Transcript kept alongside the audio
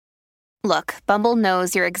Look, Bumble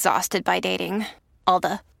knows you're exhausted by dating. All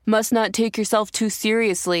the must not take yourself too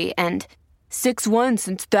seriously and 6'1"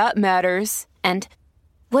 since that matters. And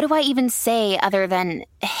what do I even say other than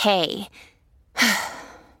hey?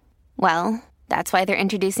 Well, that's why they're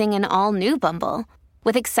introducing an all-new Bumble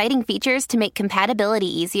with exciting features to make compatibility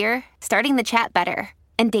easier, starting the chat better,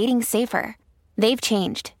 and dating safer. They've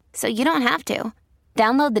changed, so you don't have to.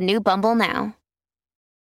 Download the new Bumble now.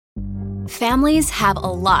 Families have a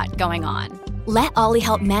lot going on. Let Ollie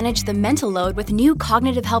help manage the mental load with new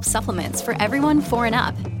cognitive help supplements for everyone 4 and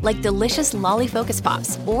up, like delicious Lolly Focus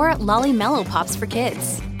Pops or Lolly Mellow Pops for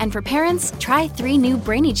kids. And for parents, try 3 new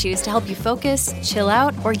Brainy Chews to help you focus, chill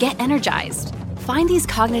out, or get energized. Find these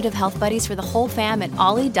cognitive health buddies for the whole fam at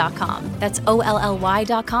ollie.com. That's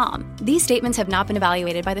OLLY.com. These statements have not been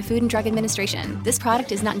evaluated by the Food and Drug Administration. This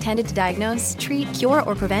product is not intended to diagnose, treat, cure,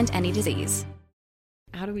 or prevent any disease.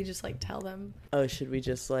 How do we just like tell them? Oh, should we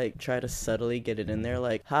just like try to subtly get it in there?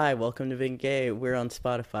 Like, hi, welcome to Been Gay. We're on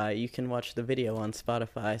Spotify. You can watch the video on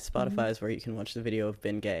Spotify. Spotify is where you can watch the video of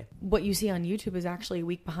Been Gay. What you see on YouTube is actually a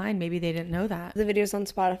week behind. Maybe they didn't know that. The video's on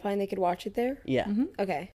Spotify and they could watch it there? Yeah.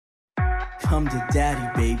 Okay. Come to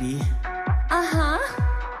daddy, baby. Uh-huh.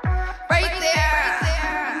 Right there.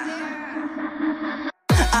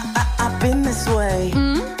 I've been this way.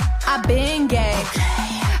 I've been gay. Okay.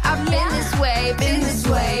 I've been this way, been this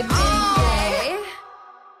way, been gay.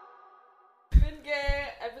 Been Gay,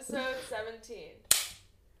 episode 17.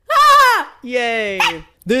 Yay!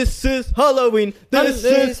 This is Halloween. This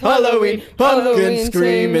is Halloween. Pumpkins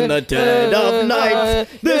scream in the dead of night.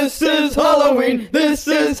 This is Halloween. This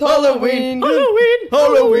is Halloween. Halloween.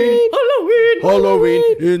 Halloween. Halloween. Halloween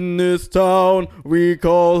in this town we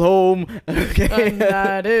call home. Okay. And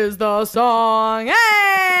that is the song. Hey,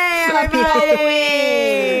 happy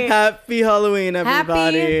Halloween! Happy Halloween,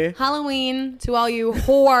 everybody. Happy Halloween to all you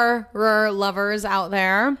horror lovers out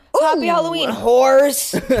there. Happy Halloween,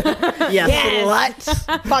 whores. Yes, sluts.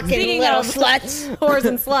 Fucking Speaking little of sluts. Whores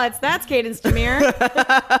and sluts, that's Kaydence Demir.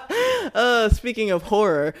 Speaking of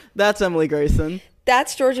horror, that's Emily Gracin.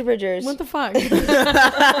 That's Georgia Bridgers. What the fuck?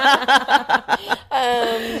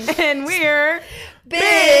 And we're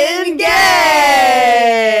Been Gay!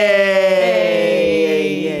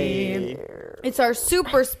 It's our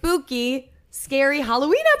super spooky, scary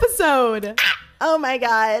Halloween episode. Oh my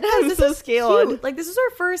god, I'm This so is scared. cute. Like, this is our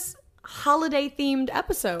first holiday themed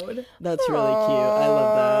episode. That's really cute. I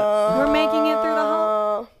love We're making it through the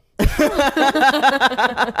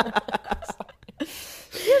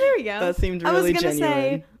Yeah, there we go. That seemed I was really gonna genuine.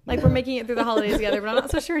 say, like, we're making it through the holidays together, but I'm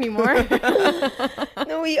not so sure anymore.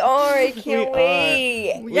 No, we are. I can't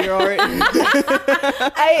wait. We're already. I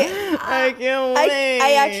can't wait.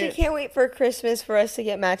 I actually can't wait for Christmas for us to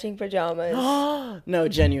get matching pajamas. No,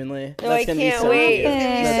 genuinely. No, That's I gonna can't be so wait. cute. It's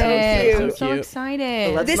gonna be so That's gonna be cute. I'm so cute. excited.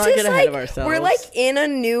 But let's This not is get ahead like of ourselves. we're like in a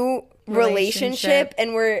new relationship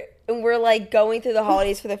and we're like going through the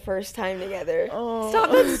holidays for the first time together.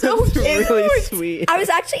 Stop, that's so That's cute. really sweet. I was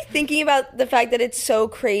actually thinking about the fact that it's so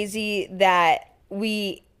crazy that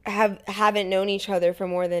we haven't known each other for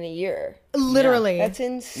more than a year. Literally. That's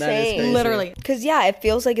insane. That is crazy. Literally. Because yeah, it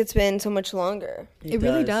feels like it's been so much longer. It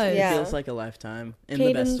really does. It Yeah. feels like a lifetime in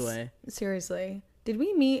the best Kaydence, way. Seriously. Did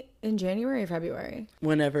we meet in January or February?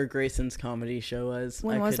 Whenever Grayson's comedy show was,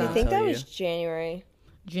 When I was couldn't that? I think tell that you. was January.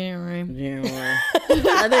 January. January. I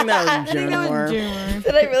think that was January. January.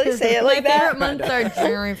 Did I really say it like My favorite that? months are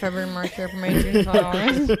January, February, March, April, May, June,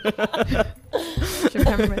 July,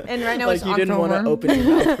 September. And right now Like it's you October. didn't want to open your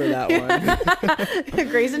mouth for that one.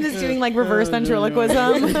 Grayson is doing like reverse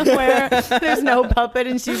ventriloquism where there's no puppet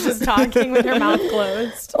and she's just talking with her mouth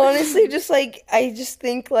closed. Honestly, just like I just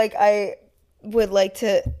think like I would like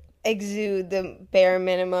to exude the bare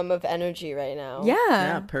minimum of energy right now. Yeah.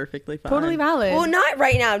 Yeah, perfectly fine. Totally valid. Well, not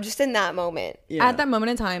right now, just in that moment. Yeah. At that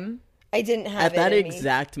moment in time. I didn't have At it that in me.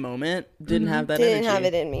 exact moment, didn't have that Didn't energy. have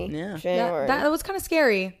it in me. Yeah. January. That was kind of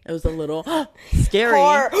scary. It was a little scary.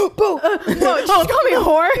 Or boo. No, just call me a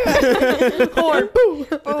whore. Whore. Boo.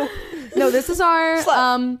 Boo. No, this is our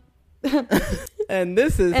Slut. And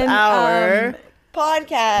this is And, our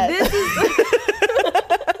Podcast. this is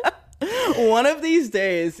one of these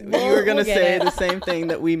days you are going to we'll get say it. the same thing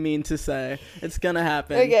that we mean to say. It's going to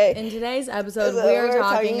happen. Okay. in today's episode So we are we're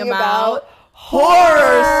talking about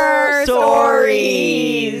Horror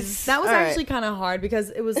stories. That was All right. actually kind of hard because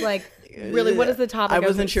it was like, really, what is the topic? I of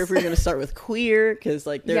wasn't this? sure if we were going to start with queer because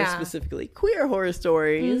like there are Yeah. specifically queer horror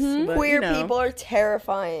stories. But, Queer you know. people are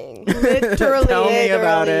terrifying. Literally. Tell me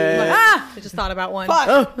about Literally. it. I just thought about one.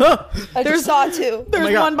 Fuck. I just saw two. There's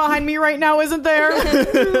my God. one behind me right now, isn't there?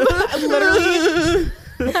 Literally.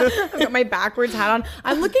 I've got my backwards hat on.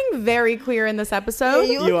 I'm looking very queer in this episode.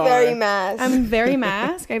 You You look very are. masked. I'm very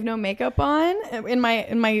masked. I have no makeup on. In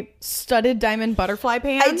my studded diamond butterfly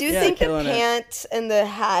pants. I do Yeah, think the killing it. pants and the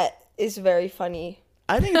hat is very funny.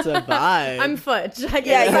 I think it's a vibe. I'm Fudge. I Yeah,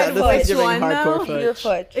 guess. you're this Fudge. is giving One, hardcore though? fudge. You're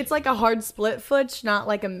foot. It's like a hard split fudge, not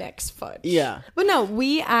like a mixed fudge. Yeah. But no,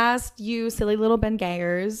 we asked you silly little Ben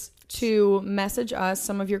Gayers to message us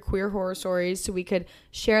some of your queer horror stories so we could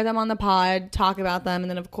share them on the pod, talk about them, and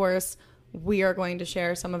then of course we are going to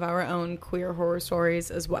share some of our own queer horror stories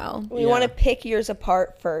as well. We Yeah. want to pick yours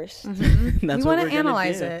apart first. That's We what want we're to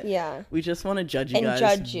analyze gonna do. it. Yeah. We just want to judge you And guys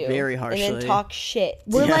judge you. very harshly. And then talk shit.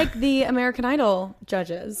 We're Yeah. like the American Idol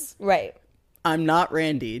judges. Right. I'm not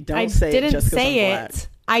Randy. Don't I say it didn't just 'cause say I'm black. it.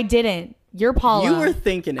 I didn't. You're Paula. You were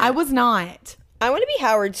thinking it. I was not. I want to be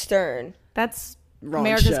Howard Stern. That's Wrong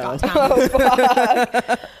America's show. Got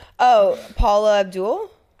Talent. Oh, Paula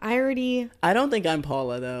Abdul? I already. I don't think I'm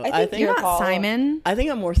Paula though. I think You're You're not Paula. Simon. I think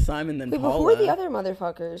I'm more Simon than Wait, but Paula. who are the other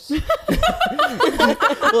motherfuckers?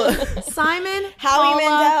 Simon. Howie Paula.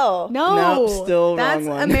 Mandel. No, Nope, still that's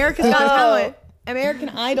wrong one. America's Got Oh. Talent. American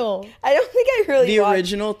Idol. I don't think I really The watched.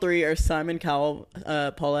 original three are Simon Cowell,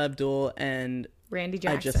 Paula Abdul, and Randy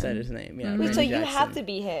Jackson. I just said his name. Yeah. Wait, Randy so you Jackson. have to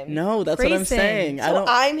be him. No, that's what I'm Gracin. saying. I So don't.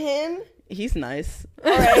 I'm him? He's nice. All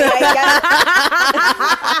right,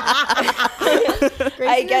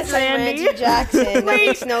 I guess I'm Randy. Randy Jackson. That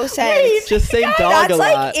makes no sense. Just say dog That's a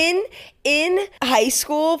like lot. in high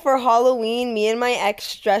school for Halloween, me and my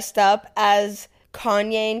ex dressed up as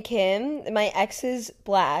Kanye and Kim. My ex is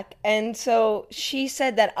black, and so she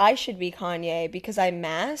said that I should be Kanye because I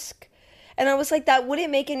mask. And I was like, that wouldn't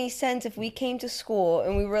make any sense if we came to school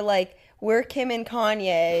and we were like, we're Kim and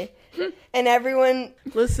Kanye, and everyone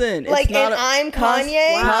Listen, like, it's not and I'm Kanye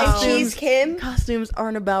and she's Kim. Costumes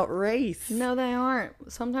aren't about race. No, they aren't.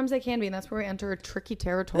 Sometimes they can be, and that's where we enter a tricky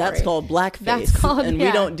territory. That's called blackface. That's called, and yeah.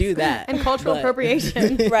 we don't do that. And cultural But-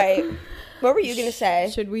 appropriation. Right. What were you gonna say?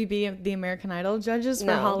 Should we be the American Idol judges for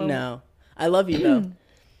No. Halloween? No, I love you though.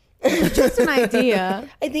 Just an idea.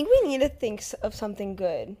 I think we need to think of something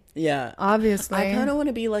good. Yeah, Obviously. I kind of want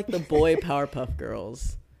to be like the boy Powerpuff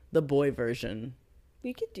Girls, the boy version,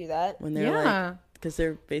 We could do that. when they're Yeah. like, because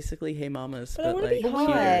they're basically hey mamas, But I want to like be hot.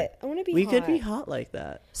 cuter. I want to be We hot. could be hot like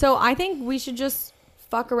that. So I think we should just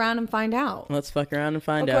fuck around and find out. Let's fuck around and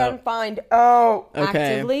find Look around out. and find out. Okay.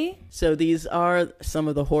 Actively. So these are some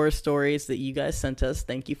of the horror stories that you guys sent us.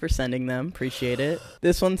 Thank you for sending them. Appreciate it.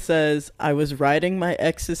 This one says, I was riding my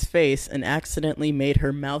ex's face and accidentally made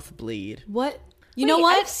her mouth bleed. What? You Wait, know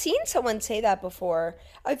what? I've seen someone say that before.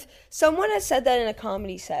 Someone has said that in a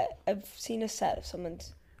comedy set. I've seen a set of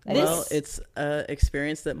someone's. Well, it's an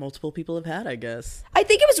experience that multiple people have had, I guess. I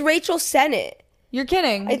think it was Rachel Sennett. You're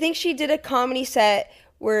kidding. I think she did a comedy set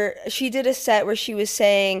where she was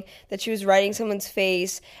saying that she was writing someone's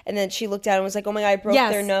face, and then she looked down and was like, "Oh my god, I broke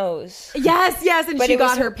Yes. their nose." Yes, and But she it was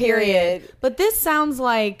got her her period. period. But this sounds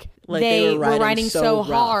like they they were were riding riding so so rough.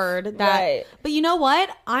 hard that. Right. But you know what?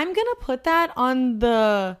 I'm gonna put that on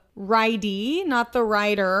the ridee, not the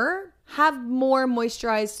rider. Have more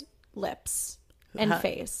moisturized lips and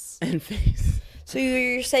face. And face. So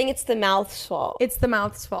you're saying it's the mouth's fault? It's the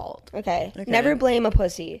mouth's fault. Okay. Never blame a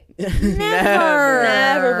pussy. Never.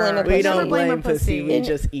 Never blame a pussy. We don't Never blame a blame pussy. We And-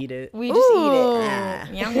 just eat it. We just eat it.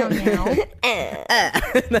 Ooh. Meow, meow, meow.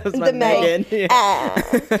 That was my The Meg. Megan. Yeah.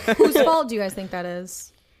 Whose fault do you guys think that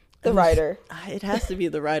is? The writer. It has to be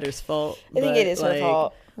the writer's fault. I think it is her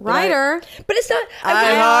fault. Rider. But it's not.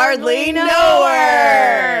 I hardly know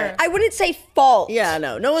her. I wouldn't say fault. Yeah,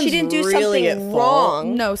 no one. She didn't do really something at fault.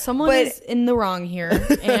 wrong. No, someone But- is in the wrong here.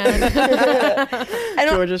 And I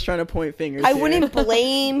don't. Georgia's trying to point fingers. I here. wouldn't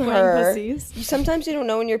blame Blame her. pussies. Sometimes you don't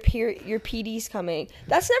know when your PD's coming.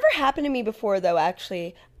 That's never happened to me before, though.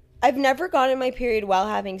 Actually, I've never gotten my period while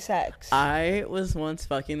having sex. I was once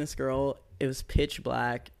fucking this girl. It was pitch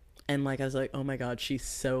black. And like I was like, oh my god, she's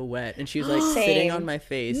so wet, and she was like Same. sitting on my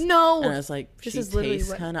face. No. and I was like, This she is literally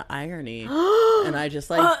tastes what- kind of irony, and I just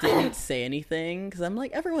like didn't say anything because I'm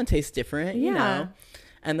like, everyone tastes different, you Yeah. know.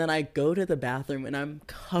 And then I go to the bathroom and I'm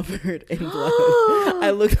covered in blood.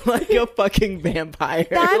 I look like a fucking vampire.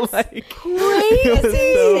 That's like, crazy. It was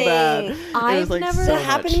so bad. It I've was like never- so That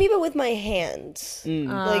happened much. to me, but with my hands.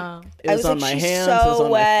 Like It was on like, my she's hands. so it was on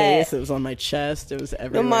wet. my face. It was on my chest. It was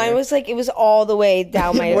everywhere. No, mine was like it was all the way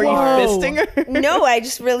down my. Were you arm. fisting her? No, I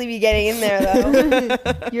just really be getting in there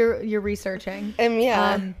though. you're researching.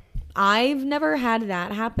 Yeah. I've never had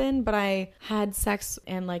that happen, but I had sex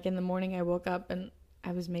and like in the morning I woke up and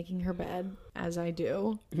I was making her bed as I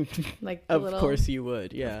do. Like the Of little, course you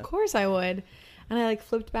would. Yeah. Of course I would. And I like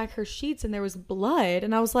flipped back her sheets and there was blood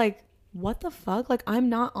and I was like, what the fuck? Like, I'm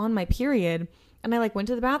not on my period. And I like went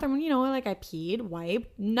to the bathroom and, you know, like I peed,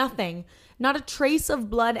 wiped, nothing. Not a trace of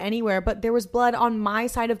blood anywhere, but there was blood on my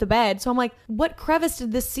side of the bed. So I'm like, what crevice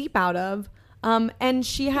did this seep out of? And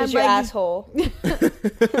she had your asshole.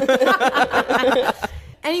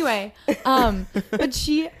 Anyway, but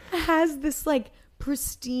she has this like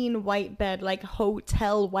pristine white bed, like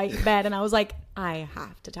hotel white bed. And I was like, I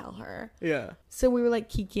have to tell her. Yeah. So we were like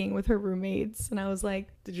kikiing with her roommates. And I was like,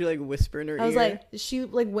 did you like whisper in her ear? I was like, she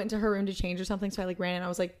like went to her room to change or something. So I like ran in. I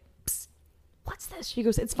was like, psst, what's this? She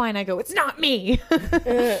goes, it's fine. I go, it's not me.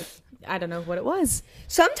 I don't know what it was.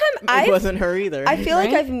 Sometimes it wasn't her either. I feel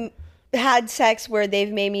like I've had sex where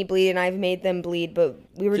they've made me bleed and I've made them bleed, but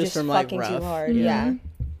we were just fucking like, too hard. Yeah.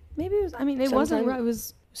 Maybe it was, I mean, it wasn't rough. It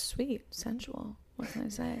was sweet, sensual. What can I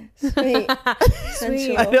say? Sweet.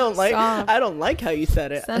 Sensual. I don't like how you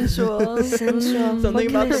said it. Sensual. Sensual. Something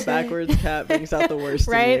about the backwards cat brings out the worst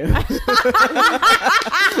right? in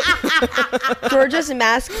you. Georgia's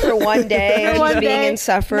mask for one day of being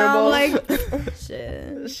insufferable. No, I'm like,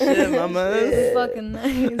 shit, mama. This is fucking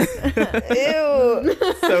nice. Ew.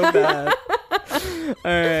 So bad.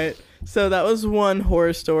 All right. So that was one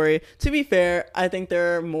horror story. To be fair, I think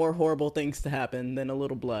there are more horrible things to happen than a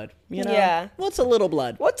little blood. You know? Yeah. What's a little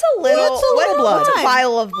blood? What's a little blood? What's a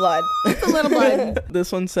vial of blood? It's a little blood.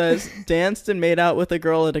 This one says, danced and made out with a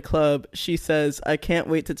girl at a club. She says, I can't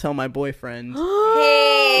wait to tell my boyfriend.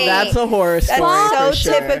 Hey. That's a horror story. That's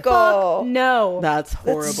so for typical. Fuck no. That's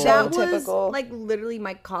horrible. So that typical. was like literally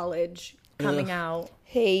my college coming out.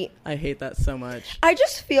 I hate that so much. I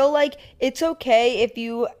just feel like it's okay if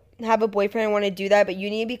you have a boyfriend and want to do that, but you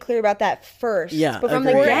need to be clear about that first. Yeah,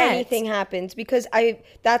 before anything happens, because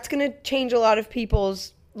that's gonna change a lot of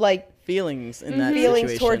people's like feelings in that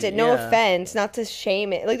feelings situation. towards it. No offense, not to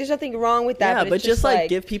shame it. Like there's nothing wrong with that. Yeah, but just like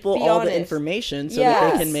give people all the information so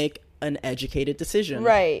that they can make an educated decision.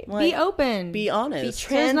 Right. Like, be open. Be honest. Be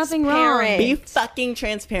transparent. There's nothing wrong. Be fucking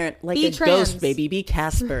transparent. Like be a trans. ghost, baby. Be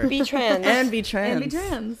Casper. Be trans. And be trans. And be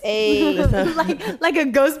trans. Hey. like a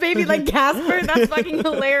ghost baby like Casper. That's fucking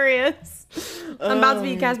hilarious. I'm about to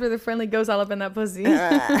be Casper the friendly ghost all up in that pussy.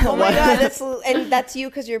 Oh my god, that's you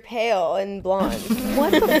because you're pale and blonde.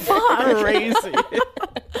 What the fuck? Crazy.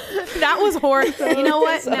 That was horrible. You know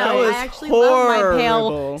what? No, I actually love my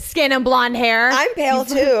pale skin and blonde hair. I'm pale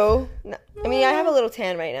too. I mean, I have a little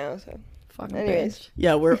tan right now, so. Fucking anyways. bitch.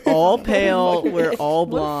 Yeah, we're all pale. We're all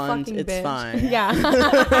blonde. Fucking It's bitch. fine. Yeah.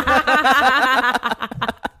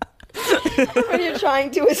 When you're trying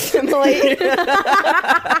to assimilate.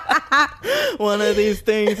 One of these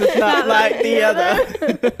things is not like the other.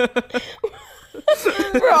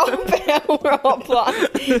 We're all pale, we're all blonde.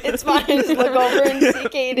 It's fine, just look over and see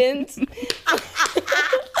Kaydence.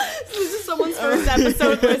 This is someone's first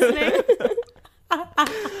episode listening.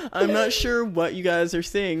 I'm not sure what you guys are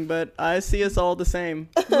seeing, but I see us all the same.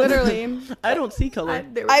 Literally. I don't see color.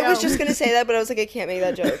 I was just going to say that, but I was like, I can't make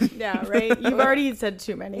that joke. Yeah, right? You've already said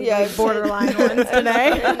too many borderline ones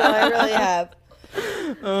today. No, I really have.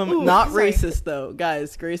 Not racist though,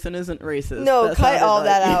 guys. Gracin isn't racist. No, That cut sounded all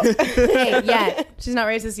that out. Hey, yet. She's not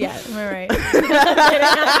racist yet. Am I right?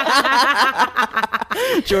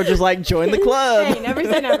 George is like, join the club. Hey, never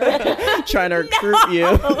say never. Trying to recruit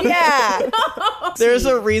you. Yeah. There's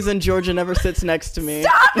a reason Georgia never sits next to me.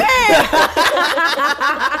 Stop it!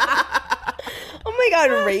 Oh my god,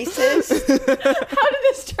 racist. How did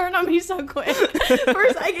this turn on me so quick?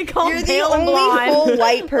 First I get called You're the pale and only blonde. full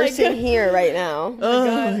white person here right now.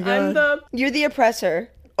 Oh my god. You're the oppressor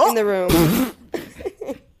in the room.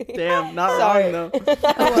 Damn, not Sorry. wrong though.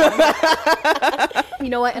 You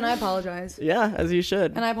know what? And I apologize. Yeah, as you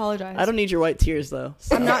should. And I apologize. I don't need your white tears though.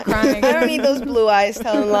 So. I'm not crying. I don't need those blue eyes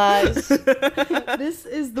telling lies. This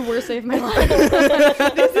is the worst day of my life.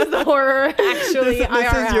 This is the horror, actually.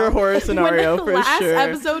 This is your horror scenario for last sure.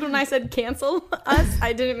 episode when I said cancel us,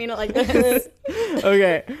 I didn't mean it like this.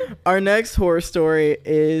 Okay, our next horror story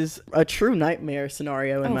is a true nightmare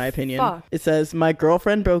scenario in my opinion. Fuck. It says, my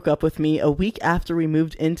girlfriend broke up with me a week after we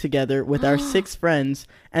moved in together with our 6 friends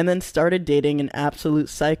and then started dating an absolute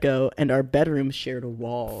psycho, and our bedroom shared a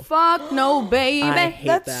wall. Fuck no, baby. I hate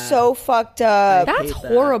That's that. so fucked up. That's hate that.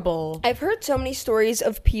 horrible. I've heard so many stories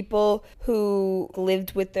of people who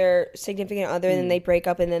lived with their significant other and then they break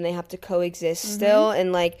up and then they have to coexist still.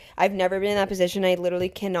 And like, I've never been in that position. I literally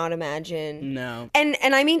cannot imagine. No. And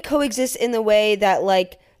I mean coexist in the way that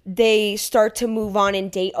like they start to move on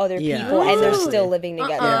and date other people and they're still living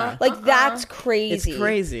together. Like that's crazy. It's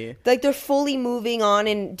crazy. Like they're fully moving on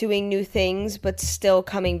and doing new things but still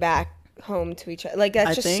coming back home to each other. Like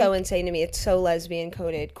that's just so insane to me. It's so lesbian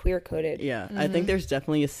coded, queer coded. Yeah, I think there's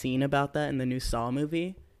definitely a scene about that in the new Saw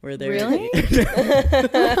movie. where they Really?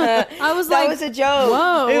 I was That like, was a joke.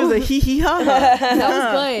 whoa. It was a hee hee ha ha. That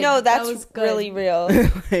was good. No, That that's was good. really real.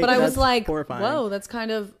 But I was That's like, horrifying. whoa, that's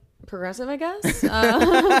kind of progressive, I guess.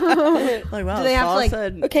 Like, wow, Do they have to, Saul like-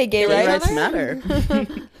 said, Okay, gay gay rights. rights matter.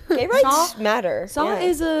 Gay rights Saw- matter. Saw Yeah.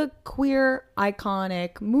 is a queer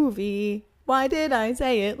iconic movie. Why did I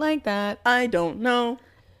say it like that? I don't know.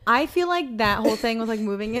 I feel like that whole thing with like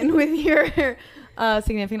moving in with your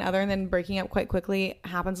significant other and then breaking up quite quickly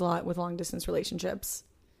happens a lot with long distance relationships.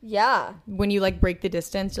 Yeah. When you like break the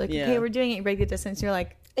distance, you're like, Yeah. okay, we're doing it. You break the distance, you're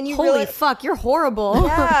like, And you holy realize- fuck, you're horrible.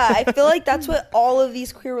 Yeah, I feel like that's what all of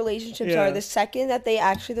these queer relationships Yeah. are. The second that they're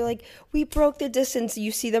like, we broke the distance,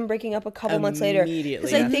 you see them breaking up a couple months later. Immediately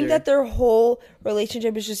Because I think after. that their whole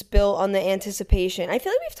relationship is just built on the anticipation. I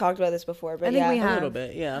feel like we've talked about this before, but I think yeah. we A have. little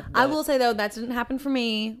bit, yeah. I but- will say though, that didn't happen for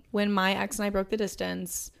me when my ex and I broke the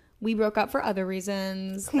distance. We broke up for other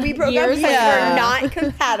reasons. We broke up Years because later. we're not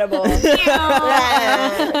compatible.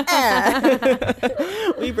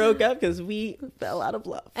 we broke up because we fell out of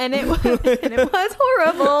love. And it was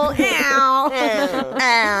horrible.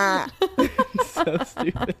 Ow. So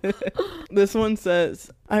stupid. This one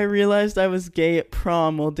says, I realized I was gay at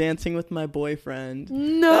prom while dancing with my boyfriend.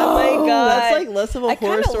 No. Oh my God. That's like less of a I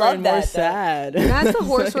horror kinda story love and more that, though. sad. That's a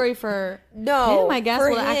horror story for No, him, I guess.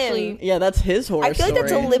 for Well, him. actually, Yeah, that's his horror I feel like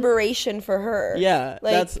that's a story. liberation for her. Yeah,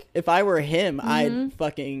 Like- that's if I were him, I'd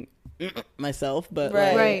fucking myself. But Right.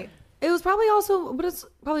 like, right. It was probably also, but it's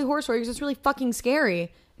probably a horror story because it's really fucking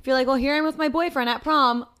scary. If you're like, well, here I am with my boyfriend at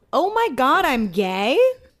prom. Oh my God, I'm gay?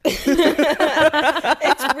 It's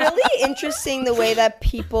really interesting the way that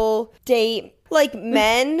people date like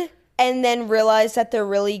men and then realize that they're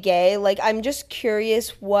really gay. Like, I'm just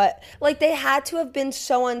curious what, like, they had to have been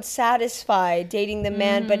so unsatisfied dating the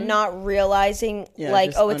man, but not realizing, Yeah, like,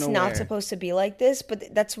 just oh, it's unaware. not supposed to be like this.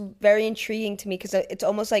 But that's very intriguing to me because it's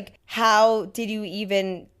almost like, how did you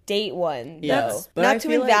even date one? Yeah. though? But I Not to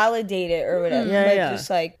feel like- invalidate it or whatever. Yeah, but yeah. just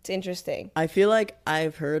like, it's interesting. I feel like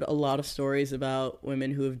I've heard a lot of stories about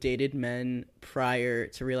women who have dated men prior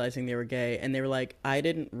to realizing they were gay, and they were like, I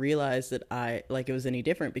didn't realize that it was any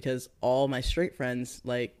different because all my straight friends,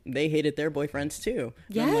 like, they hated their boyfriends too.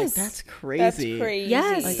 And I'm like, Yes. that's crazy. That's crazy.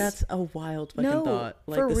 Yes. Like, that's a wild fucking No, thought.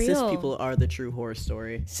 Like, for the cis real. people are the true horror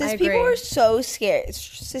story. Cis I people agree. are so scared.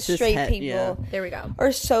 Cis straight het, people. yeah. There we go.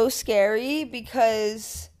 Are so scary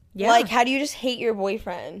because like, how do you just hate your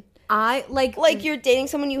boyfriend? I like, You're dating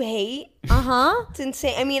someone you hate? uh-huh. It's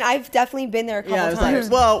insane. I mean, I've definitely been there a couple Yeah, I was times.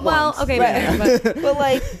 like, well, Well, once. okay, Right. but but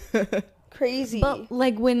like crazy. But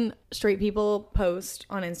like when straight people post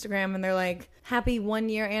on Instagram and they're like, happy 1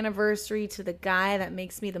 year anniversary to the guy that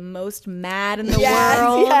makes me the most mad in the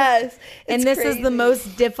world. Yes. And It's this is crazy. the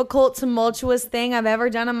most difficult, tumultuous thing I've ever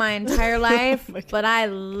done in my entire life. But I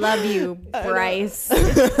love you, Bryce.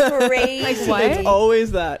 crazy. what? It's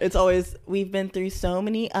always that. It's always, we've been through so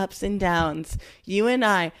many ups and downs. You and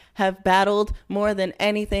I have battled more than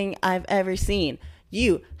anything I've ever seen.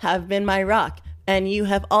 You have been my rock, and you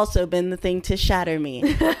have also been the thing to shatter me.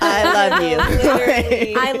 I love you.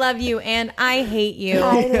 Literally. I love you and I hate you.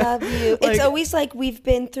 I love you. Like- It's always like we've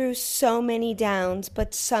been through so many downs,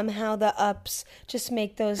 but somehow the ups just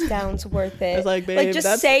make those downs worth it. It's like, babe, just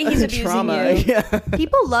that's say he's abusing trauma. you. Yeah.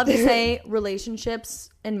 People love to say relationships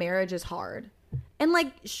and marriage is hard. And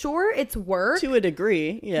like, sure, it's work. To a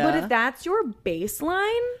degree, yeah. But if that's your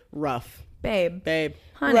baseline, Rough. babe, Babe.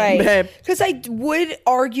 honey. Right. Babe. Because I would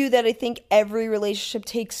argue that I think every relationship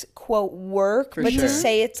takes, quote, work. For but sure. to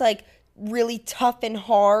say it's like really tough and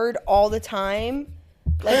hard all the time,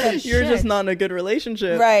 like You're just not in a good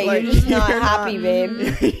relationship. right. Like, You're just not you're happy,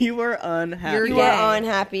 babe. You are unhappy. You're You gay. are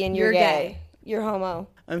unhappy and you're You're gay. gay. You're homo.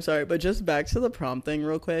 I'm sorry, but just back to the prom thing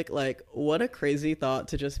real quick. Like, what a crazy thought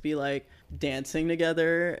to just be like dancing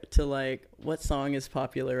together to like, what song is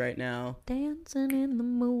popular right now? Dancing in the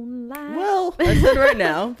moonlight. Well, I said right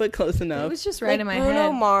now, but close it enough. was just right Like in my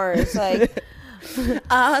Bruno head. Mars. Like,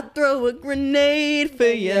 I throw a grenade for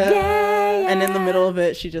you. And in the middle of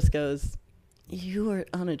it, she just goes, you are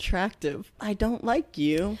unattractive. I don't like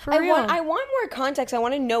you. For I real. want more context. I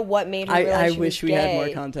want to know what made her I realize she wish was we had gay. more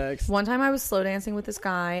context. One time I was slow dancing with this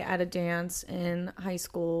guy at a dance in high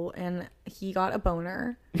school and he got a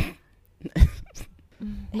boner.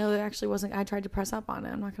 No, it actually wasn't. I tried to press up on it.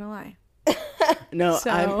 I'm not going to lie. No,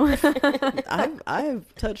 So,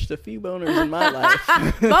 I've touched a few boners in my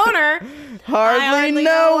life. boner. Hardly hardly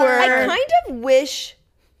know know her. I kind of wish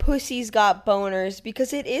pussies got boners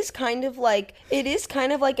because it is kind of like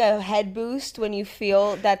a head boost when you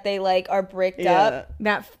feel that they like are bricked up.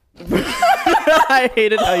 That I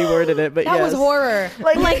hated how you worded it, but That yes. was horror.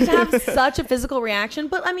 Like to have such a physical reaction.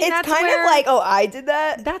 But I mean, It's that's kind where, of like, oh, I did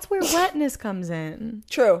that. that's where wetness comes in.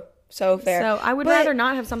 True. So fair. So I would But rather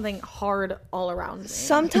not have something hard all around me.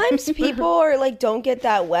 Sometimes people are like, don't get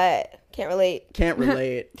that wet. Can't relate. Can't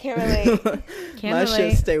relate. Can't relate. Can't My relate.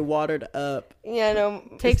 shit stay watered up. Yeah, no.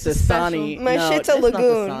 Takes It's a special. Dasani. My No, shit's a it's not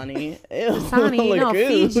lagoon. Dasani. Ew, Dasani, no,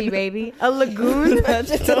 lagoon. Fiji, baby. A lagoon.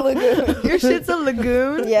 It's a lagoon. Your shit's a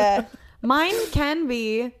lagoon. Yeah. Mine can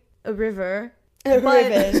be a river. A but,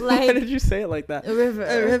 river. Why Like did you say it like that? a river.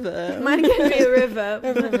 A river. Mine can be a river.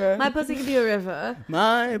 river. My pussy can be a river.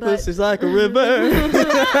 My pussy's like a river.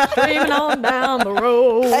 Streaming on down the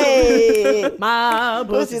road. Hey. My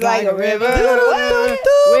Pussy's like a river.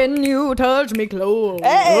 When you touch me close.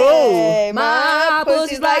 Hey. My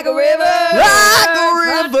pussy's like a river. Like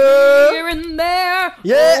a river. Here and there.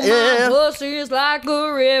 Yeah, Oh, yeah. My pussy's like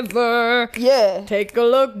a river. Yeah. Take a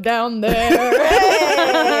look down there.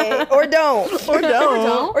 Hey. Or don't. Or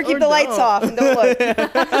don't. Or keep the lights off and don't look.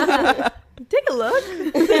 Take a look.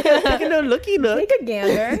 Take a looky look. Take a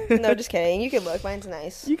gander. No, just kidding. You can look. Mine's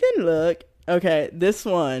nice. You can look. Okay, this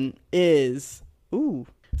one is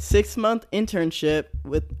 6-month internship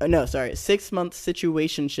with 6-month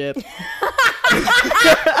situationship.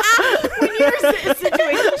 When your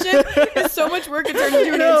situationship is so much work, it turns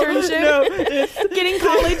into an internship. No, it's Getting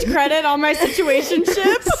college credit on my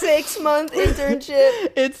situationship. 6-month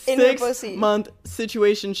internship. it's In her pussy. 6-month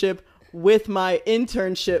situationship with my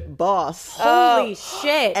internship boss. Holy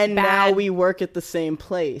shit. And bad. now we work at the same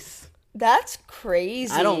place. That's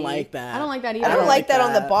crazy. I don't like that. I don't like that either. I don't like that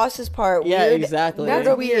on the that. boss's part. Yeah, Weird. exactly. That's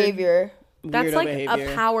Weirdo weird. behavior. That's Weirdo like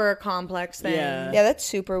behavior. a power complex thing. Yeah. Yeah, that's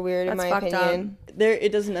super weird in That's my fucked opinion. There,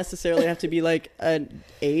 it doesn't necessarily have to be like an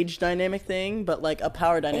age dynamic thing, but like a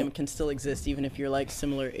power dynamic can still exist even if you're like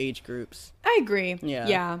similar age groups. I agree. Yeah.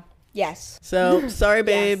 Yeah. Yes. So sorry,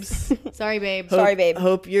 babes. Sorry, babe. Sorry, babe.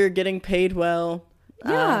 Hope you're getting paid well.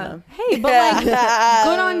 Yeah. Hey, but like,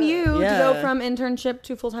 good on you to Yeah. go from internship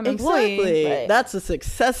to full-time employee. Exactly. Right. That's a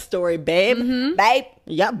success story, babe. Babe.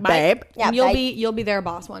 Yeah, babe. Yeah, And you'll babe. be their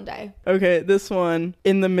boss one day. Okay, this one.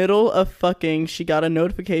 In the middle of fucking, she got a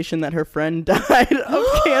notification that her friend died of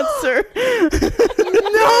cancer.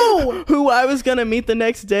 No! Who I was gonna meet the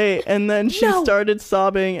next day, and then she started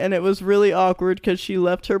sobbing, and it was really awkward because she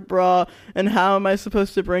left her bra. And how am I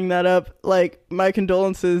supposed to bring that up? Like, my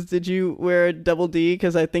condolences. Did you wear a double D?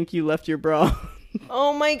 Because I think you left your bra.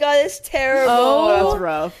 Oh my god, it's terrible. That's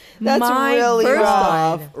rough. That's My really first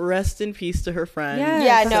rough. Off. Rest in peace to her friend. Yes,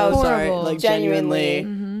 Yeah, that's no, So sorry. horrible. Like Genuinely.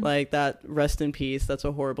 genuinely, like that. Rest in peace. That's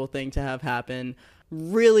a horrible thing to have happen.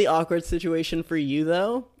 Really awkward situation for you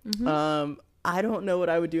though. I don't know what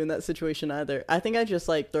I would do in that situation either. I think I'd just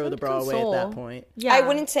like throw the bra away at that console. point. Yeah. I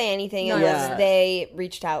wouldn't say anything No. unless Yeah. they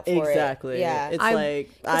reached out for Exactly. it. Yeah. It's I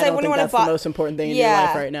like I I don't wouldn't think wanna that's bo- the most important thing in yeah, your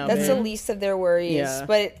life right now. that's man. the least of their worries. Yeah.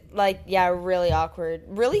 But like, yeah, really awkward.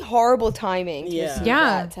 Really horrible timing to Yeah. receive Yeah.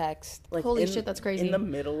 that text. Like, Holy in- shit, that's crazy. In the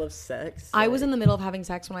middle of sex. I was like, in the middle of having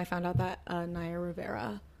sex when I found out that Naya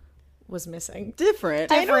Rivera was missing.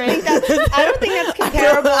 different. I don't think that's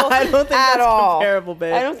comparable I don't think at that's all. comparable,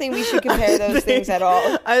 babe. I don't think we should compare those things at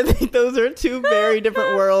all. I think those are two very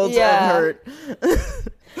different worlds Yeah. of hurt.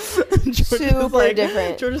 George is Super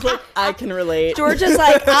different. George is like, I can relate. George is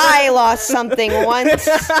like, I lost something once.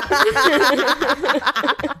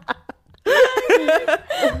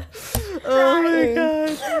 Oh my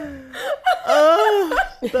god. Oh,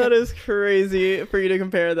 that is crazy for you to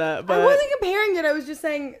compare that. I But wasn't comparing it. I was just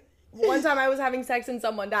saying one time I was having sex and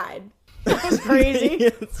someone died. That was crazy.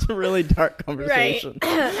 it's a really dark Right. conversation.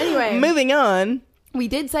 Anyway, Moving on, we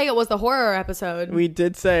did say it was the horror episode. we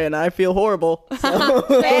did say, and I feel horrible. So.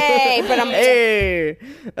 Hey, but I'm Hey.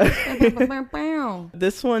 Wow.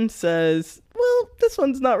 This one says, well, this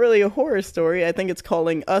one's not really a horror story. I think it's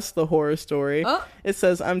calling us the horror story. Oh. It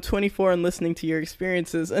says, I'm 24 and listening to your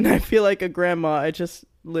experiences, and I feel like a grandma. I just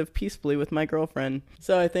live peacefully with my girlfriend.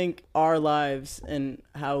 So I think our lives and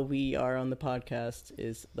how we are on the podcast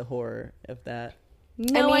is the horror of that.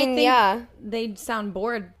 No, I mean, think yeah. they sound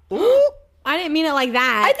bored. Ooh. I didn't mean it like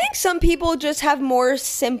that. I think some people just have more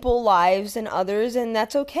simple lives than others, and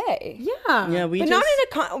that's okay. Yeah. Yeah, we But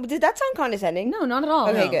just... not in a did that sound condescending? No, not at all.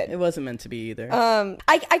 Okay, No, good. It wasn't meant to be either. I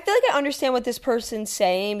feel like I understand what this person's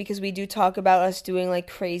saying because we do talk about us doing like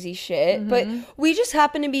crazy shit, but we just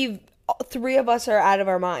happen to be three of us are out of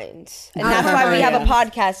our minds, and that's why we have a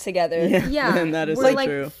podcast together. Yeah. And that is We're so like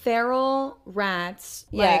true. feral rats.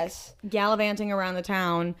 Yes. Like gallivanting around the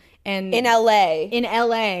town and In LA, in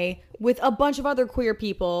LA with a bunch of other queer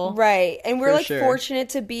people. Right. And we're For like sure. fortunate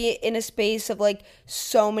to be in a space of like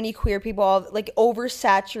so many queer people, like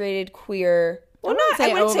oversaturated queer. Well,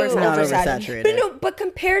 I wouldn't say Not oversaturated. oversaturated. But no, but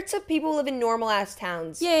compared to people who live in normal ass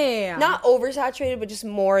towns. Yeah. Not oversaturated, but just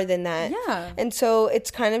more than that. Yeah. And so it's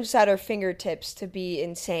kind of just at our fingertips to be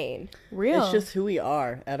insane. Real. It's just who we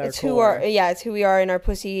are at our It's core. it's who we are in our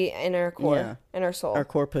pussy, in our core, Yeah. in our soul, Our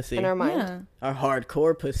core pussy. in our mind. Yeah. Our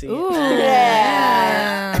hardcore pussy.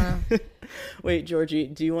 Yeah. Wait, Georgie,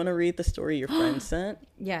 do you want to read the story your friend sent?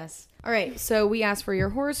 Yes. All right. So we asked for your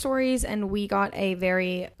horror stories, and we got a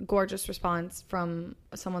very gorgeous response from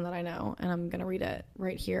someone that I know, and I'm gonna read it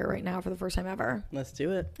right here, right now, for the first time ever. Let's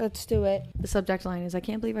do it. Let's do it. The subject line is, "I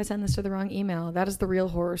can't believe I sent this to the wrong email. That is the real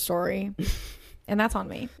horror story," and that's on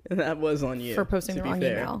me That was on you for posting to the be wrong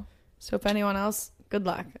fair. email. So if anyone else, good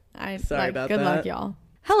luck. Sorry about good luck, that. y'all.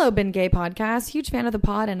 Hello, Been Gay Podcast. Huge fan of the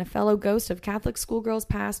pod and a fellow ghost of Catholic schoolgirls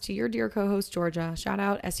past to your dear co-host, Georgia. Shout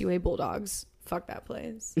out SUA Bulldogs. Fuck that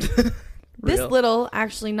place. This Real. little,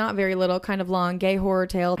 actually not very little, kind of long, gay horror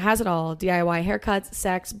tale has it all. DIY haircuts,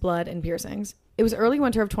 sex, blood, and piercings. It was early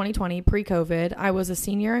winter of 2020, pre-COVID. I was a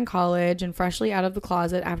senior in college and freshly out of the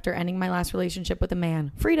closet after ending my last relationship with a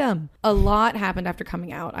man. Freedom! A lot happened after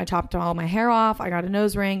coming out. I chopped all my hair off, I got a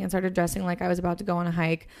nose ring, and started dressing like I was about to go on a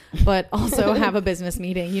hike, but also have a business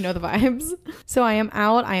meeting. You know the vibes. So I am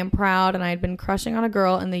out, I am proud, and I had been crushing on a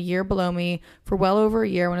girl in the year below me for well over a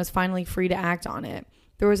year when I was finally free to act on it.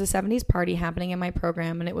 There was a 70s party happening in my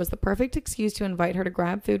program, and it was the perfect excuse to invite her to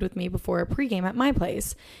grab food with me before a pregame at my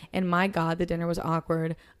place. And my God, the dinner was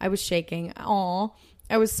awkward. I was shaking. Aw.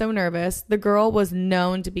 I was so nervous. The girl was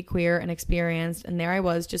known to be queer and experienced, and there I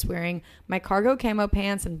was just wearing my cargo camo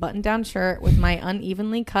pants and button-down shirt with my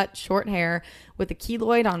unevenly cut short hair with a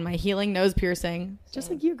keloid on my healing nose piercing.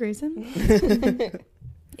 Just like you, Gracin.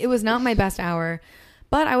 It was not my best hour.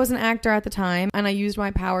 But I was an actor at the time, and I used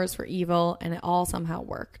my powers for evil, and it all somehow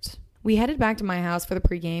worked. We headed back to my house for the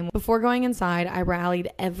pregame. Before going inside, I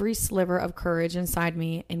rallied every sliver of courage inside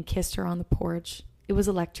me and kissed her on the porch. It was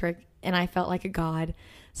electric, and I felt like a god.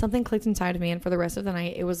 Something clicked inside of me, and for the rest of the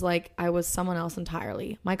night, it was like I was someone else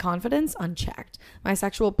entirely. My confidence, unchecked. My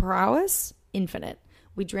sexual prowess, infinite.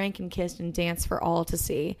 We drank and kissed and danced for all to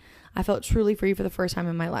see. I felt truly free for the first time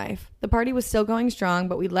in my life. The party was still going strong,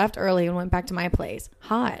 but we left early and went back to my place.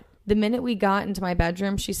 Hot. The minute we got into my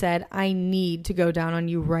bedroom, she said, "I need to go down on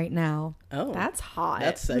you right now." Oh. That's hot.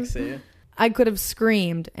 That's sexy. I could have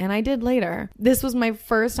screamed, and I did later. This was my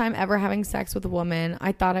first time ever having sex with a woman.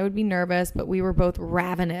 I thought I would be nervous, but we were both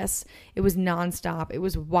ravenous. It was nonstop. It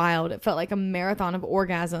was wild. It felt like a marathon of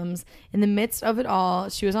orgasms. In the midst of it all,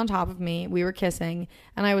 she was on top of me. We were kissing,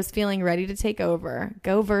 and I was feeling ready to take over.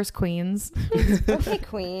 Go verse queens. Okay,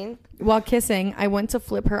 queen. While kissing, I went to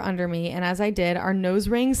flip her under me, and as I did, our nose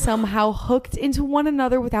rings somehow hooked into one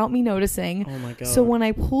another without me noticing. Oh my God. So when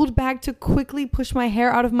I pulled back to quickly push my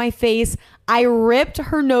hair out of my face, I ripped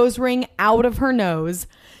her nose ring out of her nose.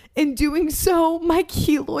 In doing so, my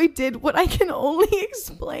keloid did what I can only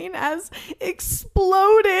explain as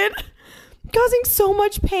exploded, causing so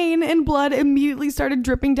much pain, and blood immediately started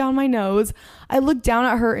dripping down my nose. I looked down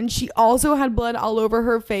at her, and she also had blood all over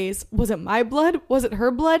her face. Was it my blood? Was it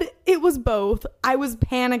her blood? It was both. I was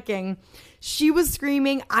panicking. She was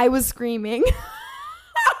screaming. I was screaming.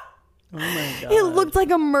 Oh my God. It looked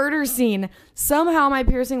like a murder scene. Somehow my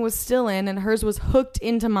piercing was still in and hers was hooked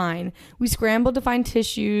into mine. We scrambled to find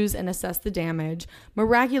tissues and assess the damage.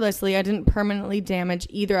 Miraculously, I didn't permanently damage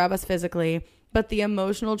either of us physically, but the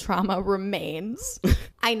emotional trauma remains.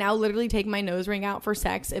 I now literally take my nose ring out for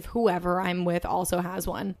sex if whoever I'm with also has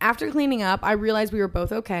one. After cleaning up, I realized we were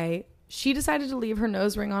both okay. She decided to leave her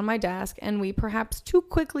nose ring on my desk, and we perhaps too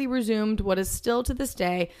quickly resumed what is still to this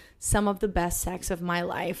day some of the best sex of my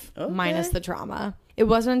life, minus the trauma. It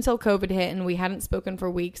wasn't until COVID hit and we hadn't spoken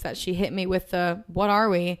for weeks that she hit me with the, "What are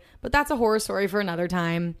we?" But that's a horror story for another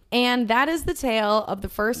time. And that is the tale of the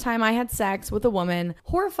first time I had sex with a woman.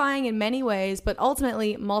 Horrifying in many ways, but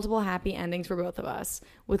ultimately multiple happy endings for both of us.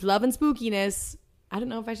 With love and spookiness. I don't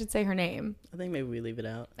know if I should say her name. I think maybe we leave it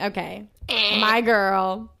out. Okay. My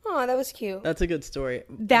girl. Oh, that was cute. That's a good story.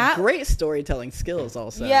 That- great storytelling skills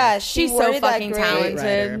also. Yeah, She's so worded that fucking great. talented.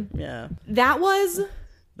 Writer. Yeah. That was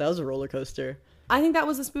a roller coaster I think that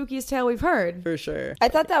was the spookiest tale we've heard. for sure. I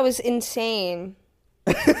thought that was insane.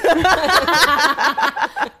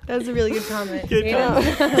 That was a really good comment. Good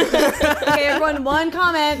comment. Okay, everyone, one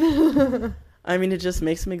comment. I mean, it just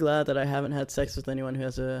makes me glad that I haven't had sex with anyone who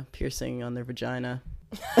has a piercing on their vagina.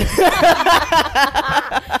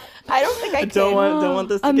 I I don't think I don't can. want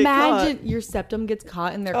this to Imagine get your septum gets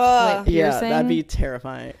caught in their Ugh. clit piercing. Yeah, that'd be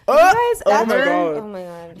terrifying. You guys oh my ever- god. Oh my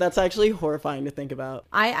god. That's actually horrifying to think about.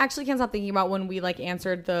 I actually can't stop thinking about when we like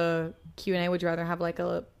answered the Q&A. Would you rather have like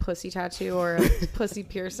a pussy tattoo or a pussy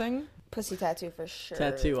piercing? Pussy tattoo for sure.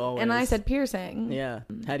 Tattoo always. And I said piercing. Yeah.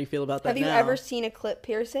 How do you feel about that Have you now? ever seen a clip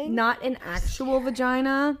piercing? Not an actual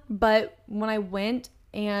vagina, but when I went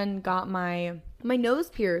and got my nose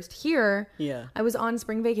pierced here, Yeah. I was on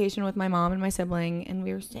spring vacation with my mom and my sibling, and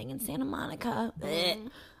we were staying in Santa Monica.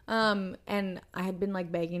 And I had been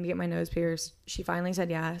like begging to get my nose pierced. She finally said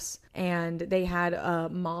yes, and they had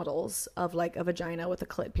models of like a vagina with a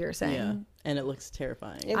clit piercing. Yeah. And it looks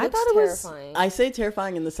terrifying. It I looks thought it was- terrifying. I say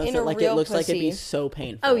terrifying in the sense In that a like it real looks like it'd be pussy. so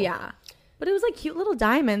painful. Oh yeah, but it was like cute little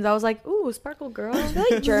diamonds. I was like, ooh, sparkle girl. I feel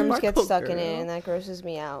like germs get Sparkle stuck in it, girl. and that grosses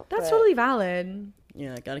me out. That's but- totally valid.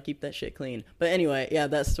 Yeah, gotta keep that shit clean. But anyway, yeah,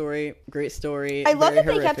 that story, great story. I love very that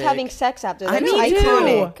they kept horrific. having sex after that. I That's know, me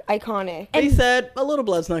iconic. too. Iconic. They said a little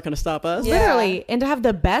blood's not gonna stop us. Yeah. Literally, and to have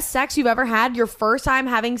the best sex you've ever had, your first time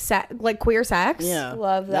having like queer sex. Yeah.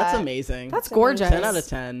 Love That's that. amazing. That's gorgeous. 10 out of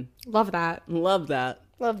 10. Love that. Love that.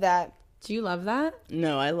 Love that. Do you love that?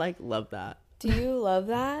 No, I love that. Do you love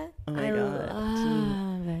that? Oh my god.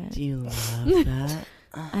 Love it. Do you love that?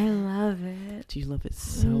 I love it. Do you love it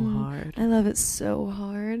so hard? I love it so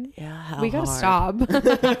hard. Yeah, how We gotta hard? stop.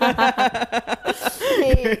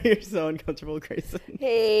 You're so uncomfortable, Gracin.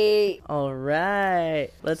 Hey. All right,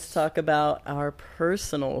 let's talk about our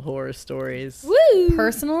personal horror stories. Woo.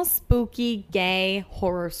 Personal spooky gay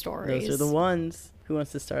horror stories. Those are the ones. Who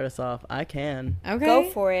wants to start us off? I can. Okay. Go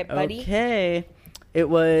for it, buddy. Okay. It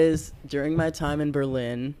was during my time in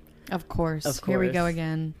Berlin. Of course. Of Here we go course.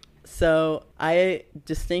 again. So I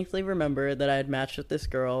distinctly remember that I had matched with this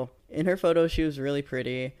girl. In her photo, she was really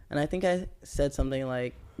pretty. And I think I said something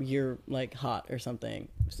like, "You're like hot" or something.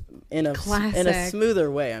 In a Classic. smoother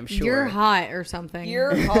way, I'm sure. You're hot or something.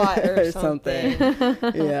 You're hot or something.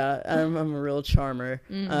 Yeah, I'm a real charmer.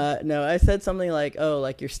 No, I said something like, "Oh,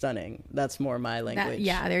 like you're stunning." That's more my language.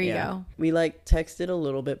 yeah, there you go. We like texted a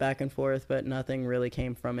little bit back and forth, but nothing really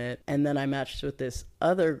came from it. And then I matched with this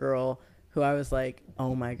other girl who I was like,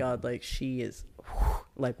 "Oh my god, like she is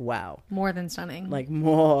like wow." More than stunning. Like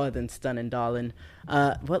more than stunning, darling.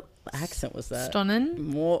 What accent was that? Stunning?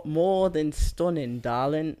 More than stunning,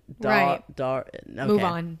 darling. Right. Okay. Move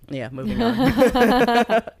on. Yeah, moving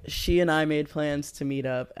on. She and I made plans to meet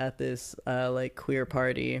up at this like queer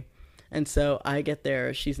party. And so I get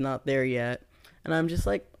there, she's not there yet. And I'm just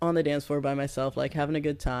like on the dance floor by myself, like having a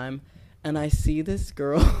good time. And I see this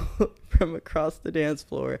girl from across the dance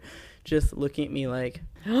floor just looking at me like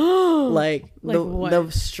like the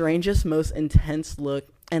strangest, most intense look.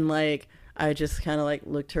 And like I just kind of like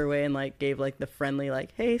looked her way and like gave like the friendly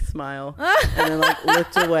like hey smile and then like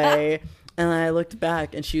looked away, and I looked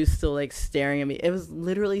back and she was still like staring at me. It was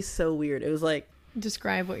literally so weird. It was like,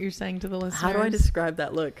 Describe what you're saying to the listeners. how do I describe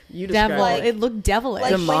that look? You describe Devil. it. It looked devilish.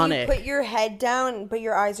 Like Demonic. when you put your head down, but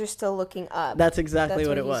your eyes are still looking up. That's exactly That's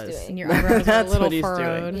what it what he's was. and your eyebrows are a That's little what he's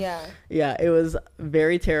furrowed. doing. Yeah. Yeah, it was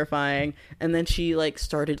very terrifying. And then she like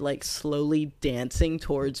started like slowly dancing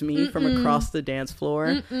towards me from across the dance floor.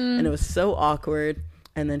 And it was so awkward.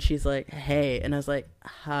 And then she's like, "Hey," and I was like,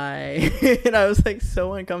 "Hi." And I was like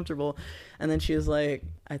so uncomfortable. And then she was like,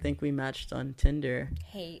 "I think we matched on Tinder."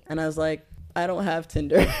 Hate. And I was like, "I don't have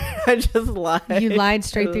Tinder." I just lied. You lied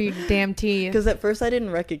straight through your damn teeth. Because at first I didn't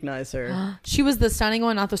recognize her. She was the stunning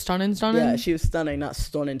one, not the stunning. Yeah, she was stunning, not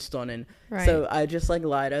stunning. Right. So I just like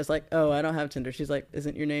lied. I was like, "Oh, I don't have Tinder." She's like,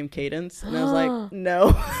 "Isn't your name Kaydence?" And I was like,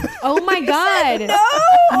 "No." Oh my god.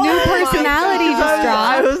 New personality just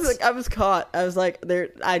dropped. I was caught. I was like,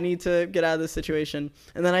 I need to get out of this situation.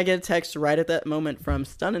 And then I get a text right at that moment from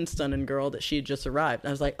stunning girl that she had just arrived. I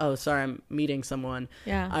was like, "Oh, sorry, I'm meeting someone."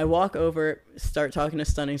 Yeah. I walk over, start talking to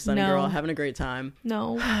stunning No. girl, having a great time.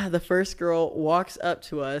 No. The first girl walks up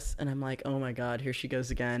to us, and I'm like, "Oh my god, here she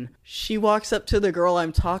goes again." She walks up to the girl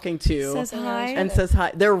I'm talking to Says hi. and says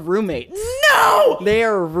hi. They're roommates. No! They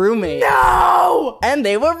are roommates. No! And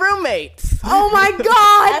they were roommates. Oh my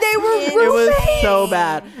god, they were It roommates. was so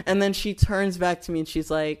bad. And then she turns back to me and she's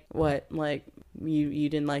like, "What? Like, you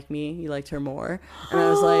didn't like me? You liked her more?" And I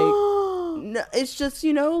was like, "No, it's just,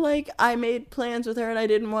 like I made plans with her and I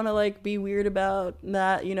didn't want to like be weird about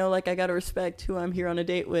that. Like I got to respect who I'm here on a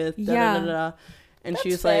date with." Yeah. And she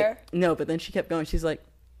That's was fair. like, "No," but then she kept going. She's like,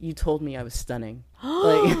 you told me I was stunning.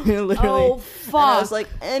 Like, literally. Oh, fuck. And I was like,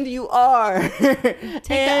 and you are. Take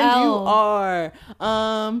the and you L. are.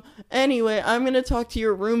 Anyway, I'm going to talk to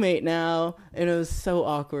your roommate now. And it was so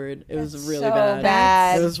awkward. It was really so bad.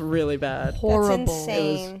 bad. It was really bad. Horrible. That's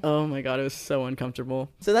insane. Oh my God, it was so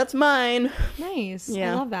uncomfortable. So that's mine. Nice.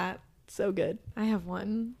 Yeah. I love that. So good. I have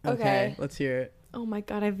one. Okay. Let's hear it. Oh my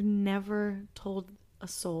God, I've never told a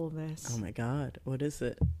soul this. Oh my God. What is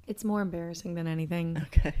it? It's more embarrassing than anything.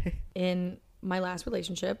 Okay. In my last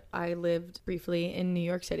relationship, I lived briefly in New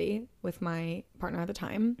York City with my partner at the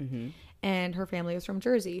time. And her family was from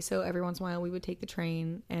Jersey. So every once in a while we would take the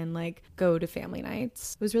train and like go to family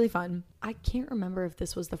nights. It was really fun. I can't remember if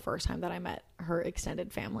this was the first time that I met her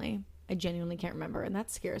extended family. I genuinely can't remember, and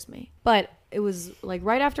that scares me. But it was like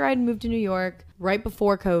right after I'd moved to New York, right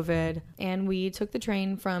before COVID, and we took the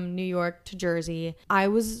train from New York to Jersey. I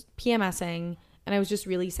was PMSing, and I was just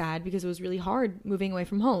really sad because it was really hard moving away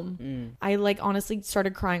from home. I like honestly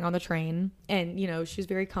started crying on the train, and you know, she was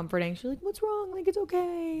very comforting. She was like, "What's wrong? Like, it's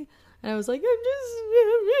okay." And I was like,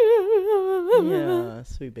 Yeah,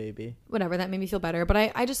 sweet baby. whatever, that made me feel better.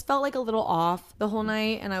 But I just felt like a little off the whole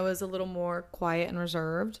night, and I was a little more quiet and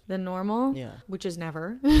reserved than normal. Yeah. Which is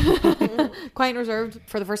never. Quiet and reserved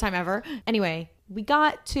for the first time ever. Anyway, we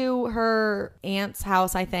got to her aunt's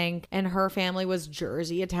house, I think, and her family was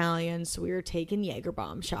Jersey Italian, so we were taking Jaeger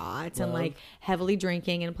bomb shots and like heavily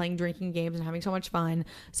drinking and playing drinking games and having so much fun.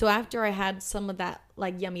 So after I had some of that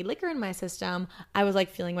like yummy liquor in my system, I was like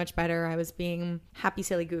feeling much better. I was being happy,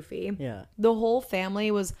 silly, goofy. Yeah. The whole family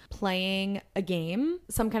was playing a game,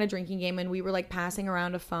 some kind of drinking game, and we were like passing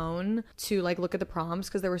around a phone to like look at the prompts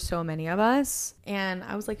because there were so many of us, and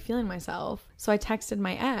I was like feeling myself. So I texted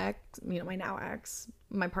my ex, you know, my now ex,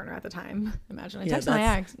 my partner at the time. Imagine I texted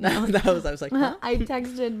my ex. No. I was like, huh? I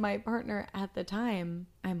texted my partner at the time,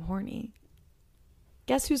 "I'm horny."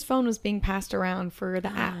 Guess whose phone was being passed around for the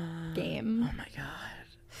app game? Oh my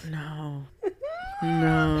God. No.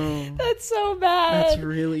 No. That's so bad. That's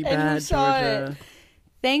really And bad, who saw Georgia.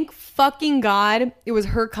 Thank fucking God it was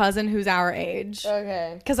her cousin who's our age.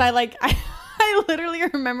 Okay. Because I literally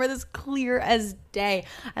remember this clear as day.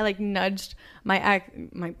 I like nudged my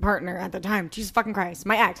partner at the time. Jesus fucking Christ.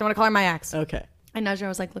 My ex. I want to call her my ex. Okay. I nudged her. I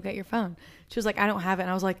was like, "Look at your phone." She was like, "I don't have it."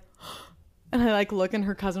 And I was like, and I like look, and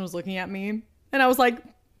her cousin was looking at me. And I was like,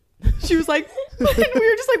 she was like, and we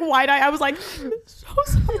were just like wide eyed. I was like, "So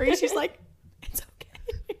sorry." She's like, "It's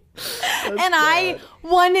okay." And I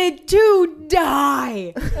wanted to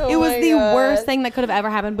die. It was the worst thing that could have ever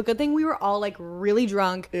happened. But good thing we were all like really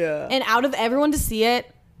drunk. Yeah. And out of everyone to see it,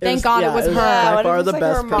 thank was- God yeah, it was it was her. by what if far it was, the like,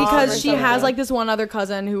 best her mom person. Because she has something? like this one other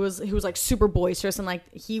cousin who was like super boisterous, and like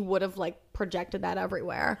he would have like projected that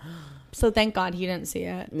everywhere. So thank God he didn't see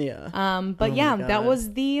it. Yeah. But Oh yeah, my that God.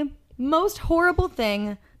 was the most horrible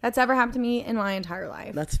thing that's ever happened to me in my entire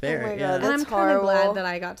life. That's fair. Oh my yeah. God, and I'm that's kind of glad horrible. that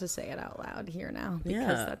I got to say it out loud here now, because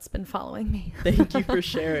Yeah. that's been following me. Thank you for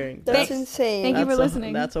sharing. That's insane. Thank you for That's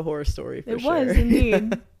listening. That's a horror story for It sure. was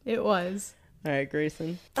indeed. It was. All right,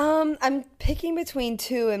 Gracin. I'm picking between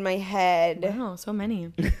two in my head. Wow, so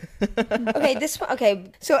many. Okay, this one.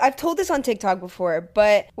 Okay, so I've told this on TikTok before,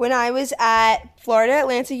 but when I was at Florida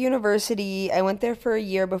Atlantic University, I went there for a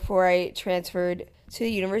year before I transferred to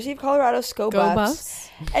the University of Colorado. Go Buffs.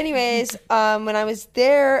 Anyways, when I was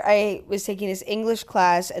there, I was taking this English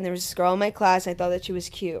class, and there was this girl in my class. And I thought that she was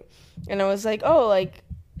cute, and I was like, "Oh, like."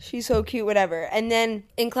 She's so cute, whatever. And then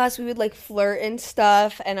in class, we would like flirt and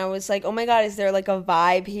stuff. And I was like, oh my God, is there like a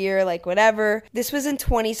vibe here? Like, whatever. This was in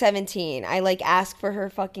 2017. I like asked for her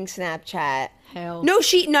fucking Snapchat. Hell. No,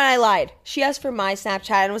 I lied. She asked for my Snapchat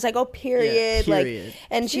and was like, oh, period. Yeah, period. Like,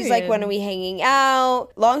 and she's like, when are we hanging out?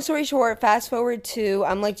 Long story short, fast forward to,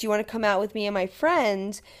 I'm like, do you want to come out with me and my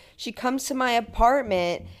friends? She comes to my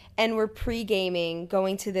apartment and we're pre-gaming,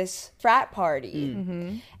 going to this frat party.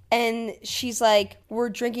 Mm-hmm. And she's like, we're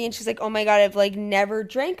drinking, and she's like, oh my God, I've like never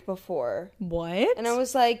drank before. What? And I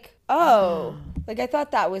was like, oh, like I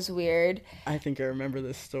thought that was weird. I think I remember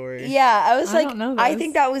this story. Yeah, I was I like, don't know I this.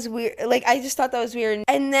 think that was weird. Like, I just thought that was weird.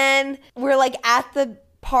 And then we're like at the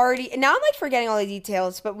party, and now I'm like forgetting all the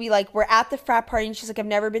details, but we're at the frat party, and she's like, I've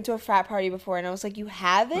never been to a frat party before. And I was like, you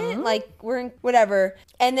haven't? Like, we're in whatever.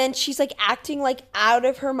 And then she's like acting like out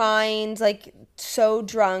of her mind, like so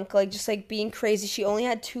drunk, like just like being crazy. She only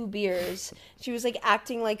had 2 beers. She was like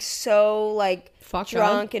acting like so like Fucked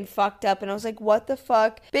drunk and fucked up. And I was like, what the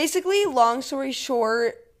fuck? Basically, long story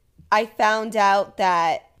short, I found out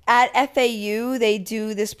that at FAU, they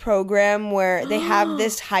do this program where they have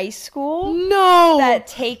this high school No. that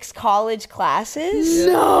takes college classes.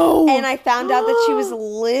 No. And I found out that she was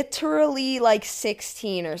literally like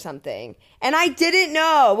 16 or something. And I didn't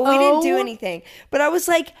know, but we didn't do anything. But I was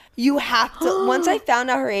like, you have to. Once I found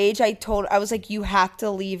out her age, I was like, you have to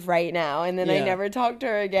leave right now. And then I never talked to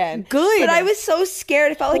her again. Good. But I was so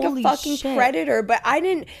scared. I felt like Holy a fucking shit. predator. But I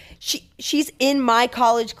didn't. She's in my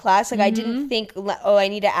college class. Like I didn't think, oh, I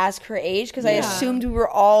need to ask her age because I assumed we were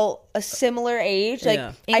all a similar age. Like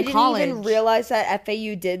I didn't even realize that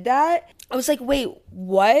FAU did that. I was like, wait,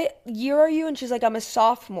 what year are you? And she's like, I'm a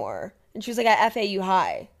sophomore. And she was like, at FAU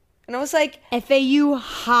High. And I was like, FAU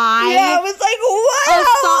High? Yeah, I was like, what?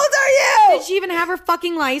 How old are you? Did she even have her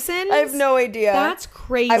fucking license? I have no idea. That's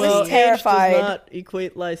crazy. I was terrified. Age does not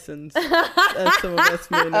equate license. As some of us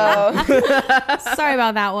may know. Sorry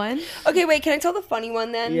about that one. Okay, wait, can I tell the funny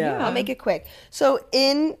one then? Yeah. I'll make it quick. So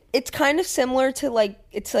it's kind of similar to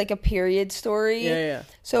it's like a period story. Yeah.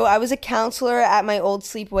 So I was a counselor at my old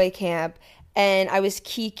sleepaway camp. And I was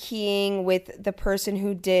keying with the person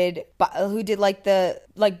who did like the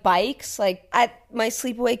bikes. Like at my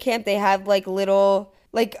sleepaway camp, they have like little,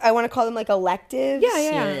 like I want to call them like electives.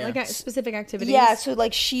 Yeah. Like specific activities. Yeah, so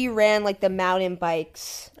like she ran like the mountain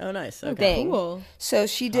bikes. Oh, nice. Okay. Thing. Cool. So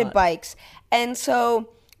she did bikes. And so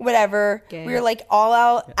whatever, we were like all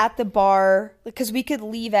out at the bar because we could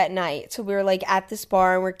leave at night. So we were like at this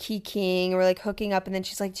bar and we're keying, we're like hooking up, and then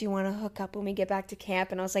she's like, do you want to hook up when we get back to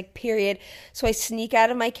camp? And I was like, period. So I sneak out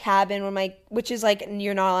of my cabin which is like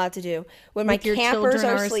you're not allowed to do when my campers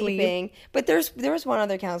are sleeping. But there was one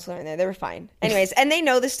other counselor in there. They were fine. Anyways, and they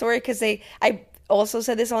know the story because I also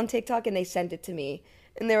said this on TikTok and they sent it to me.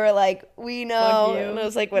 And they were like, we know. And I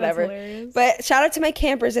was like, whatever. But shout out to my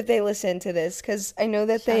campers if they listen to this, because I know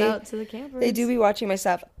that Shout out to the campers. they do be watching my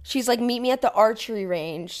stuff. She's like, meet me at the archery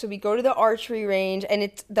range. So we go to the archery range,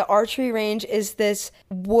 and the archery range is this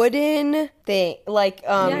wooden thing, like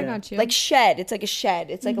I got you. like shed. It's like a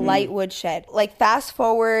shed. It's like a light wood shed. Like fast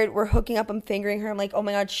forward, we're hooking up. I'm fingering her. I'm like, oh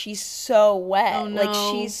my god, she's so wet. Oh, no. Like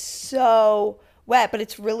she's so wet, but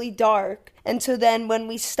it's really dark. And so then when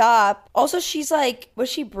we stop, also she's like, was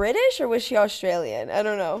she British or was she Australian? I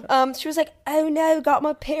don't know. She was like, oh no, got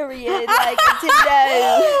my period. Like, I didn't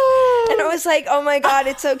know. And I was like, oh my god,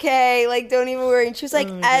 it's okay. Like, don't even worry. And she was like,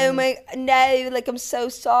 oh my, no, like, I'm so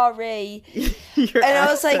sorry. And I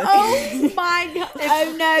was like, Oh my god.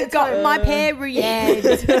 Oh no, got my period.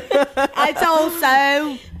 It's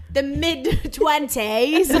also the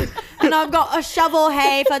mid-20s and I've got a shovel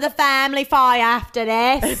hay for the family fire after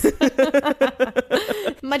this.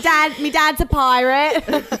 my dad's a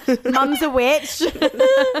pirate. Mum's a witch.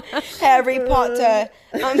 Harry Potter.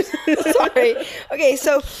 I'm sorry. Okay,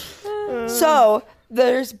 so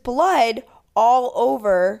there's blood all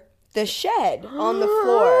over the shed on the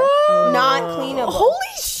floor. Not cleanable. Holy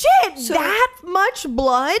shit, that much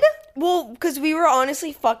blood? Well, because we were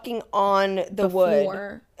honestly fucking on the wood.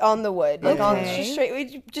 Floor. On the wood. Like on Okay. just straight,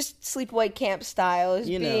 we just sleepaway camp style. Is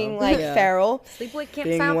You know, being like yeah. feral. Sleepaway camp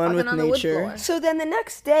Being style one fucking with on the wood nature. floor. So then the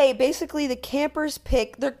next day, basically the campers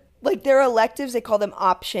pick their electives, they call them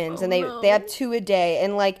options, and they have 2 a day.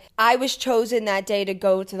 And like I was chosen that day to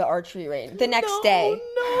go to the archery range. The next day,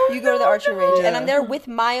 you go to the archery range, and I'm there with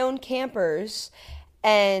my own campers.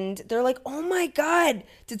 And they're like, oh my god,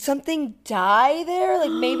 did something die there? Like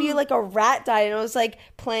maybe like a rat died. And I was like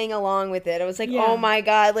playing along with it. I was like, oh my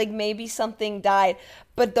god, like maybe something died.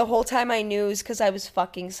 But the whole time I knew it was because I was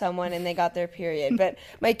fucking someone and they got their period. But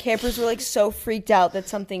my campers were like so freaked out that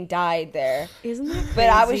something died there. Isn't that crazy? But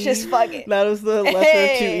I was just fucking. That was the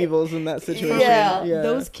lesser of two evils in that situation. Yeah.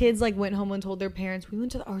 Those kids like went home and told their parents, we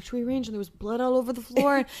went to the archery range and there was blood all over the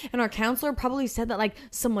floor. And our counselor probably said that like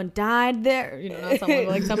someone died there. You know, not someone,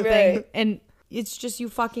 but like something. Right. And it's just you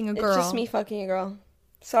fucking a girl. It's just me fucking a girl.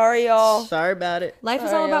 Sorry, y'all. Sorry about it. Life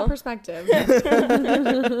is Sorry, all about y'all. perspective.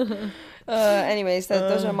 Anyways,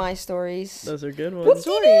 those are my stories. Those are good ones.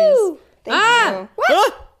 Stories. Thank you. Ah!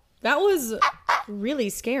 That was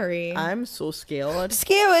really scary. I'm so scared.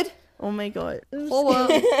 Scared. Oh my god. Oh, well.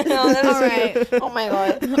 No, that was All right. Oh my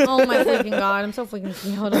god. Oh my freaking god. I'm so freaking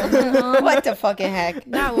scared. What the fucking heck?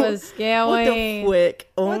 That was scary. What the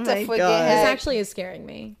flick? Oh What the my frick god. This heck? actually is scaring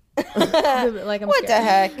me. Like I'm What the scared.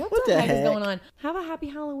 heck? What the heck is heck? going on? Have a happy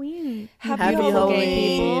Halloween. Happy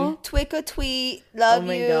Halloween. Twick or tweet. Oh Love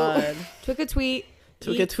my you. god. Tweak a tweet.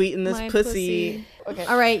 Took a Eat tweet in this my pussy. Okay.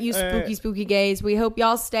 All right, you All right. spooky gays. We hope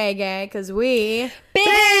y'all stay gay because we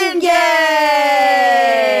Been gay.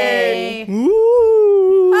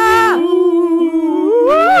 Ooh. Ah! Ooh.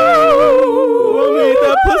 I made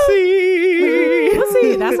that pussy.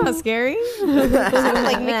 pussy. That's not scary. Sounded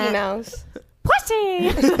like Mickey Mouse. Pussy.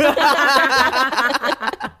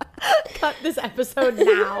 Cut this episode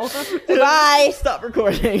now. Bye. Stop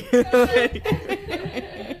recording.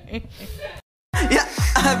 Yeah,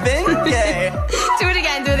 I've been gay. Do it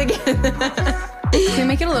again. Can you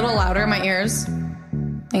make it a little louder in my ears?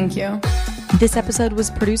 Thank you. This episode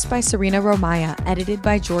was produced by Serena Romaya, edited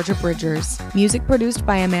by Georgia Bridgers, music produced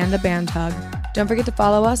by Amanda Bantug. Don't forget to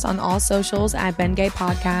follow us on all socials at Ben Gay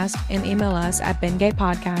Podcast and email us at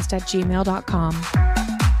bengaypodcast@gmail.com.